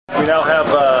We now have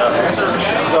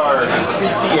our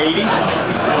CC80.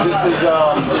 This is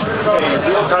a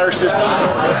wheel tire system.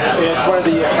 It's one of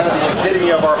the kind of the epitome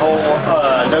of our whole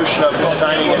notion of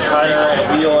designing a tire and a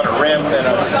wheel and a rim and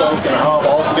a spoke and a hub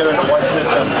all together into one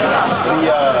system.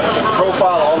 The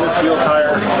profile on this wheel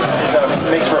tire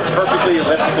makes for a perfectly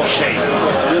elliptical shape.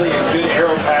 It's really a good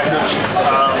aero package.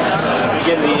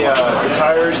 Again, the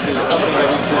tires is something that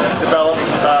we've developed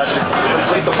to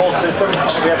complete the full system.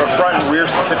 We have a front and rear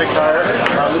specific tire.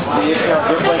 This is the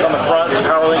grip link on the front, the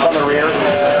power link on the rear,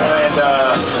 and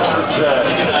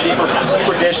it's deeper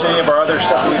condition than any of our other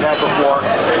stuff we've had before.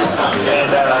 And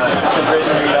it's been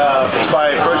written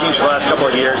by Virginians for the last couple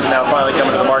of years, and now finally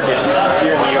coming to